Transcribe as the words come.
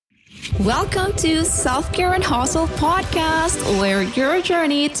Welcome to Self-Care and Hustle podcast, where your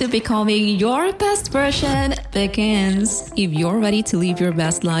journey to becoming your best version begins. If you're ready to live your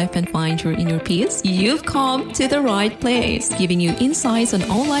best life and find your inner peace, you've come to the right place, giving you insights on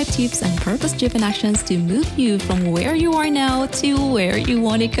all life tips and purpose-driven actions to move you from where you are now to where you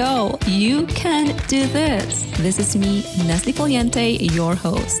want to go. You can do this. This is me, Nestle Poliente, your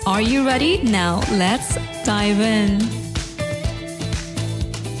host. Are you ready? Now, let's dive in.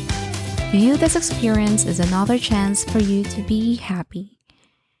 View this experience as another chance for you to be happy.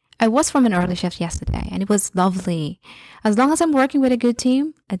 I was from an early shift yesterday and it was lovely. As long as I'm working with a good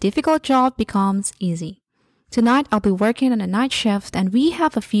team, a difficult job becomes easy. Tonight I'll be working on a night shift and we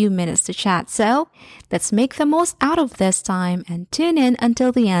have a few minutes to chat, so let's make the most out of this time and tune in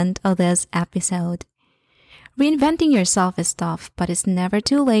until the end of this episode. Reinventing yourself is tough, but it's never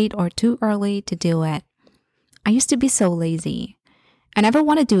too late or too early to do it. I used to be so lazy. I never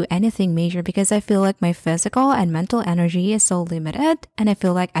want to do anything major because I feel like my physical and mental energy is so limited and I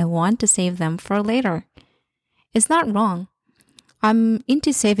feel like I want to save them for later. It's not wrong. I'm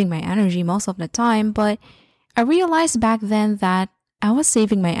into saving my energy most of the time, but I realized back then that I was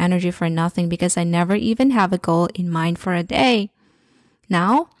saving my energy for nothing because I never even have a goal in mind for a day.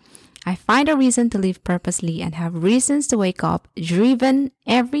 Now, I find a reason to live purposely and have reasons to wake up driven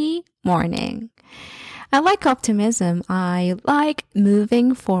every morning. I like optimism. I like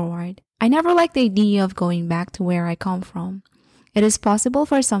moving forward. I never like the idea of going back to where I come from. It is possible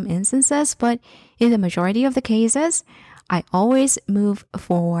for some instances, but in the majority of the cases, I always move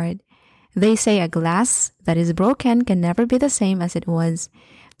forward. They say a glass that is broken can never be the same as it was.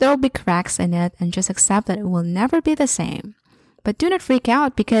 There will be cracks in it and just accept that it will never be the same. But do not freak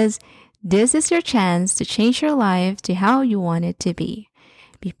out because this is your chance to change your life to how you want it to be.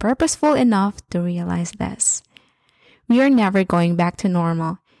 Be purposeful enough to realize this. We are never going back to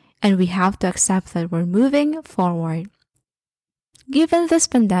normal, and we have to accept that we're moving forward. Given this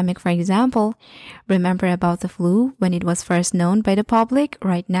pandemic, for example, remember about the flu when it was first known by the public?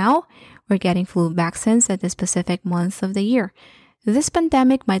 Right now, we're getting flu vaccines at the specific month of the year. This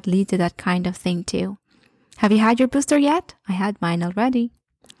pandemic might lead to that kind of thing too. Have you had your booster yet? I had mine already.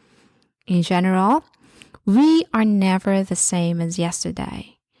 In general, we are never the same as yesterday.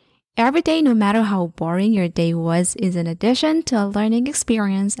 Every day, no matter how boring your day was, is an addition to a learning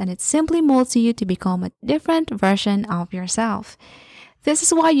experience and it simply molds you to become a different version of yourself. This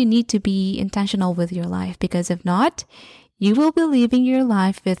is why you need to be intentional with your life because if not, you will be living your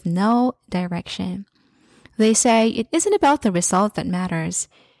life with no direction. They say it isn't about the result that matters.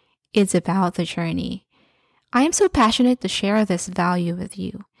 It's about the journey. I am so passionate to share this value with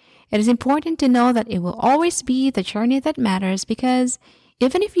you. It is important to know that it will always be the journey that matters because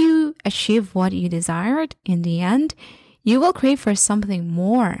even if you achieve what you desired, in the end, you will crave for something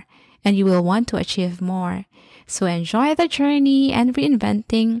more and you will want to achieve more. So enjoy the journey and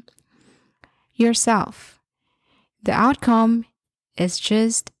reinventing yourself. The outcome is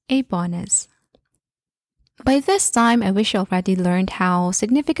just a bonus. By this time, I wish you already learned how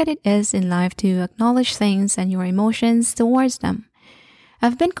significant it is in life to acknowledge things and your emotions towards them.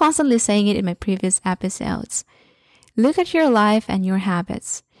 I've been constantly saying it in my previous episodes. Look at your life and your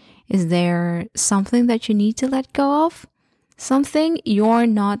habits. Is there something that you need to let go of? Something you're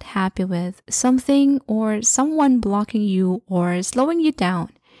not happy with? Something or someone blocking you or slowing you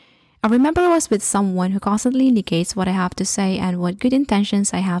down? I remember I was with someone who constantly indicates what I have to say and what good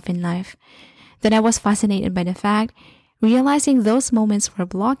intentions I have in life. Then I was fascinated by the fact, realizing those moments were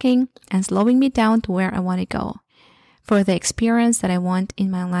blocking and slowing me down to where I want to go. For the experience that I want in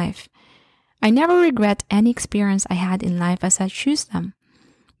my life. I never regret any experience I had in life as I choose them,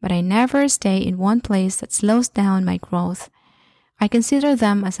 but I never stay in one place that slows down my growth. I consider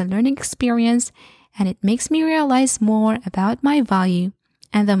them as a learning experience and it makes me realize more about my value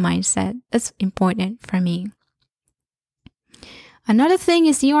and the mindset that's important for me. Another thing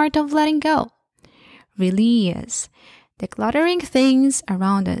is the art of letting go. Really is. Decluttering things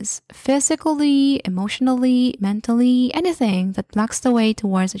around us, physically, emotionally, mentally, anything that blocks the way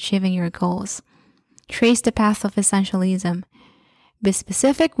towards achieving your goals. Trace the path of essentialism. Be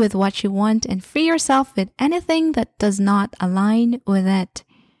specific with what you want and free yourself with anything that does not align with it.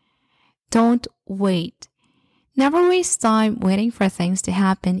 Don't wait. Never waste time waiting for things to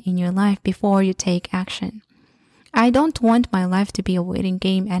happen in your life before you take action. I don't want my life to be a waiting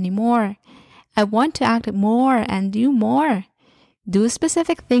game anymore. I want to act more and do more. Do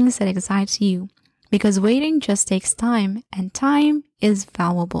specific things that excites you because waiting just takes time and time is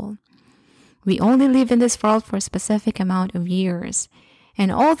valuable. We only live in this world for a specific amount of years.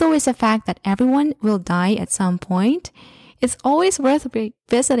 And although it's a fact that everyone will die at some point, it's always worth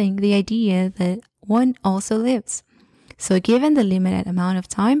revisiting the idea that one also lives. So given the limited amount of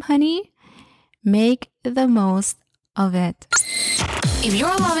time, honey, make the most of it. If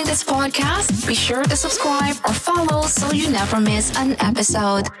you're loving this podcast, be sure to subscribe or follow so you never miss an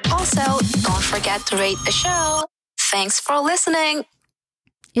episode. Also, don't forget to rate the show. Thanks for listening.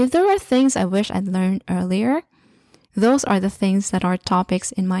 If there are things I wish I'd learned earlier, those are the things that are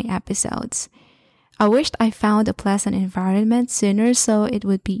topics in my episodes. I wished I found a pleasant environment sooner so it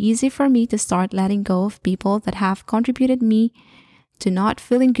would be easy for me to start letting go of people that have contributed me to not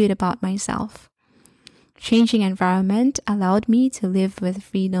feeling good about myself. Changing environment allowed me to live with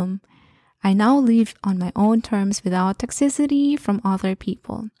freedom. I now live on my own terms without toxicity from other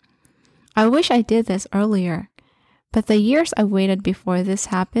people. I wish I did this earlier, but the years I waited before this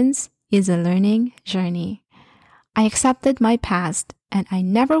happens is a learning journey. I accepted my past and I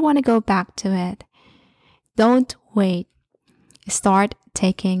never want to go back to it. Don't wait. Start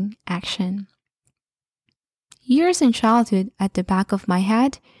taking action. Years in childhood, at the back of my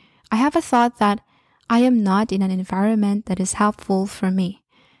head, I have a thought that I am not in an environment that is helpful for me,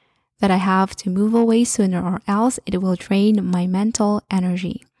 that I have to move away sooner or else it will drain my mental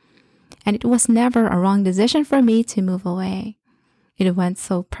energy. And it was never a wrong decision for me to move away. It went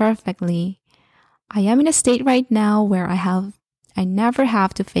so perfectly. I am in a state right now where I never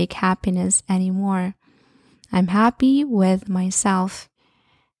have to fake happiness anymore. I'm happy with myself.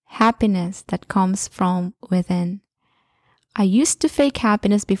 Happiness that comes from within. I used to fake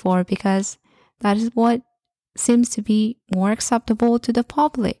happiness before because that is what seems to be more acceptable to the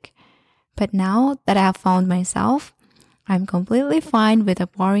public. But now that I have found myself, I'm completely fine with a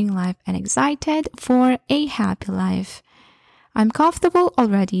boring life and excited for a happy life. I'm comfortable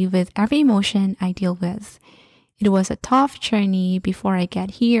already with every emotion I deal with. It was a tough journey before I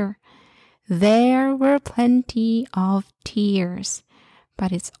get here. There were plenty of tears,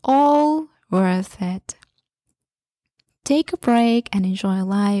 but it's all worth it. Take a break and enjoy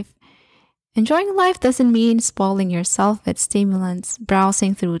life. Enjoying life doesn't mean spoiling yourself with stimulants,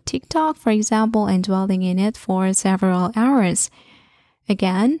 browsing through TikTok, for example, and dwelling in it for several hours.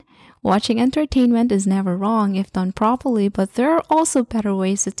 Again, watching entertainment is never wrong if done properly, but there are also better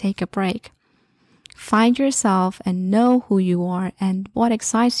ways to take a break. Find yourself and know who you are and what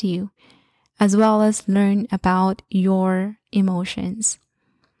excites you, as well as learn about your emotions.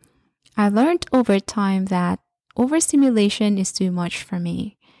 I learned over time that overstimulation is too much for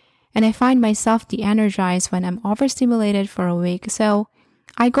me. And I find myself de-energized when I'm overstimulated for a week, so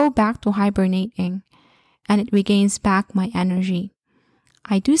I go back to hibernating, and it regains back my energy.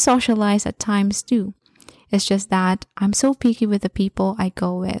 I do socialize at times too. It's just that I'm so picky with the people I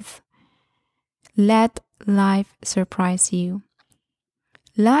go with. Let life surprise you.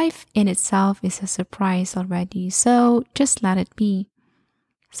 Life in itself is a surprise already, so just let it be.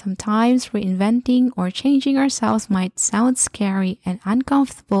 Sometimes reinventing or changing ourselves might sound scary and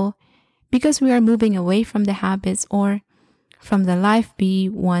uncomfortable because we are moving away from the habits or from the life we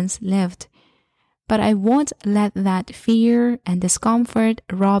once lived. But I won't let that fear and discomfort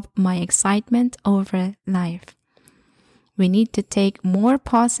rob my excitement over life. We need to take more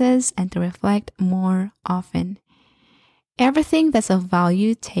pauses and to reflect more often. Everything that's of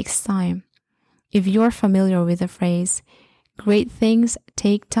value takes time. If you're familiar with the phrase, great things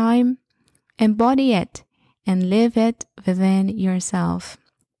take time, embody it and live it within yourself.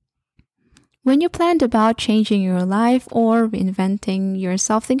 When you planned about changing your life or reinventing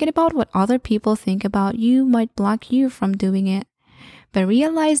yourself, thinking about what other people think about you might block you from doing it. But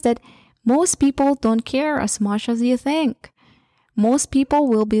realize that most people don't care as much as you think. Most people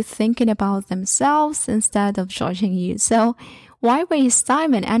will be thinking about themselves instead of judging you. So why waste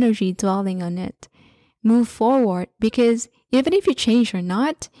time and energy dwelling on it? Move forward, because even if you change or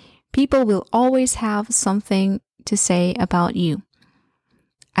not, people will always have something to say about you.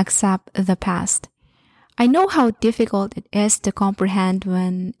 Accept the past. I know how difficult it is to comprehend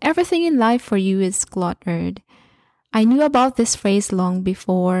when everything in life for you is cluttered. I knew about this phrase long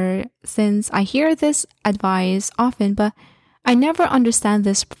before, since I hear this advice often, but I never understand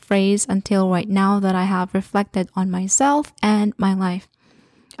this phrase until right now that I have reflected on myself and my life.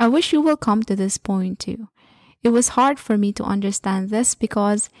 I wish you will come to this point too. It was hard for me to understand this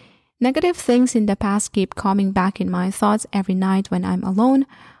because negative things in the past keep coming back in my thoughts every night when I'm alone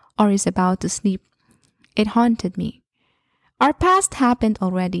or is about to sleep. It haunted me. Our past happened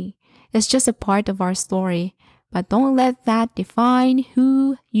already. It's just a part of our story, but don't let that define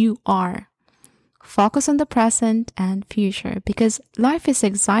who you are. Focus on the present and future because life is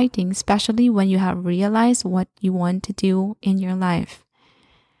exciting, especially when you have realized what you want to do in your life.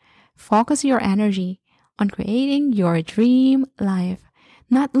 Focus your energy on creating your dream life,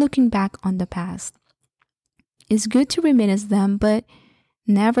 not looking back on the past. It's good to reminisce them, but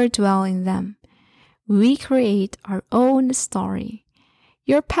never dwell in them. We create our own story.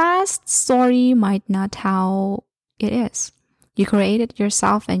 Your past story might not how it is. You created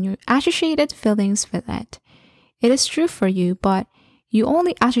yourself and you associated feelings with it. It is true for you, but you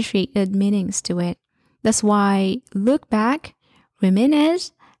only associated meanings to it. That's why look back,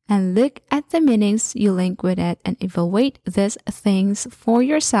 reminisce, and look at the meanings you link with it and evaluate these things for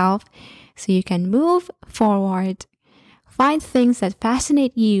yourself so you can move forward. Find things that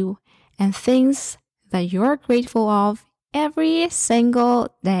fascinate you and things that you're grateful of every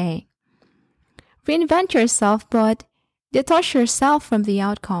single day. Reinvent yourself, but detach yourself from the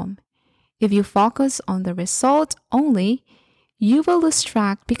outcome. If you focus on the result only, you will lose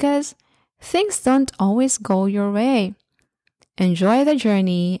track because things don't always go your way. Enjoy the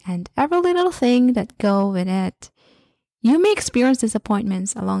journey and every little thing that go with it. You may experience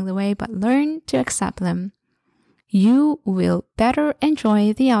disappointments along the way, but learn to accept them. You will better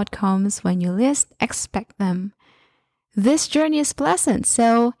enjoy the outcomes when you least expect them. This journey is pleasant,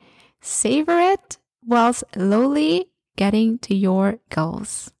 so savor it while slowly getting to your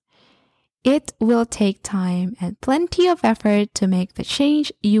goals. It will take time and plenty of effort to make the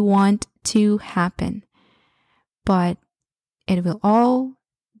change you want to happen, but it will all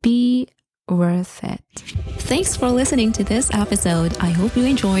be worth it. Thanks for listening to this episode. I hope you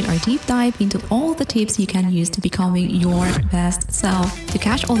enjoyed our deep dive into all the tips you can use to becoming your best self. To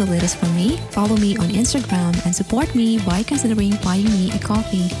catch all the latest from me, follow me on Instagram and support me by considering buying me a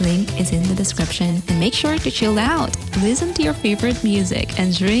coffee. Link is in the description. And make sure to chill out, listen to your favorite music,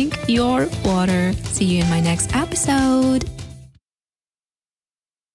 and drink your water. See you in my next episode.